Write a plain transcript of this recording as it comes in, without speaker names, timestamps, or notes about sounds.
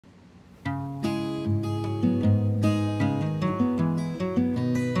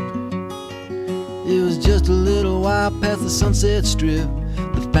just a little while past the Sunset Strip.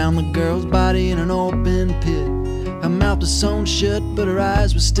 They found the girl's body in an open pit. Her mouth was sewn shut, but her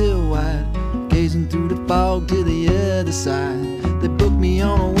eyes were still wide, gazing through the fog to the other side. They booked me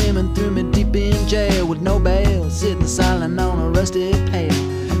on a whim and threw me deep in jail with no bail, sitting silent on a rusty pail,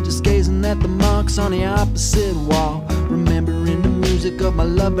 just gazing at the marks on the opposite wall, remembering the music of my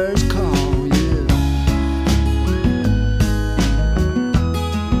lover's call. Yeah.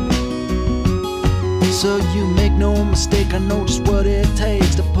 So you make no mistake, I know just what it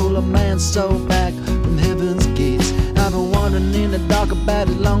takes to pull a man's soul back from heaven's gates. I've been wandering in the dark about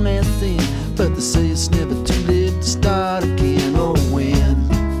as long as thin, but they say it's never too late to start again. Oh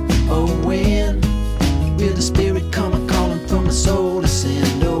when will the spirit come a-calling from my soul to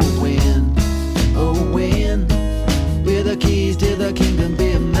send? Oh when will the keys to the kingdom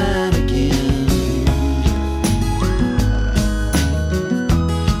be mine again?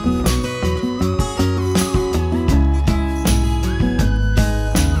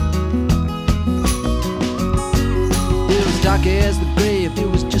 It was dark as the grave, it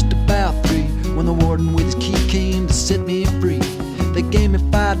was just about 3 when the warden with his key came to set me free. They gave me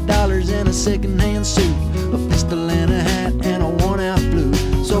 $5 and a second-hand suit, a pistol and a hat and a worn-out blue.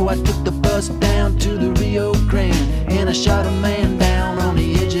 So I took the bus down to the Rio Grande, and I shot a man down on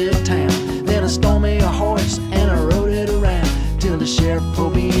the edge of town. Then I stole me a horse and I rode it around till the sheriff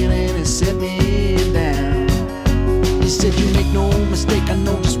pulled me in and he set me down. He said, you make no mistake, I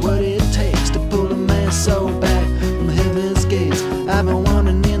know just what it takes to pull a man's soul back from heaven's gates. I've been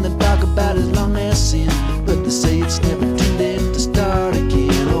wandering in the dark about as long as sin,